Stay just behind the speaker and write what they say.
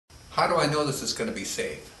How do I know this is going to be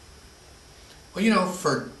safe? Well, you know,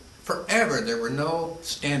 forever there were no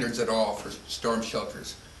standards at all for storm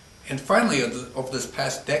shelters. And finally, over this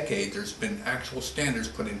past decade, there's been actual standards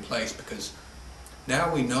put in place because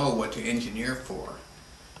now we know what to engineer for.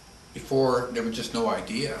 Before, there was just no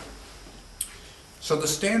idea. So the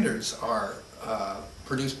standards are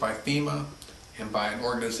produced by FEMA and by an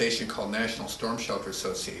organization called National Storm Shelter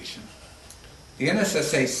Association. The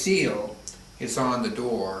NSSA seal is on the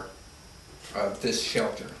door of this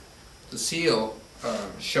shelter. The seal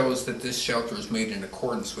shows that this shelter is made in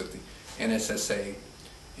accordance with the NSSA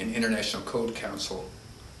and International Code Council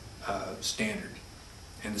standard.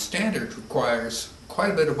 And the standard requires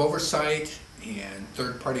quite a bit of oversight and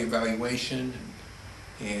third-party evaluation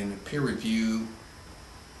and peer review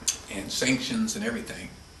and sanctions and everything.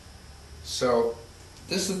 So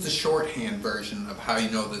this is the shorthand version of how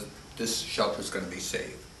you know that this shelter is going to be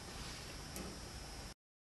safe.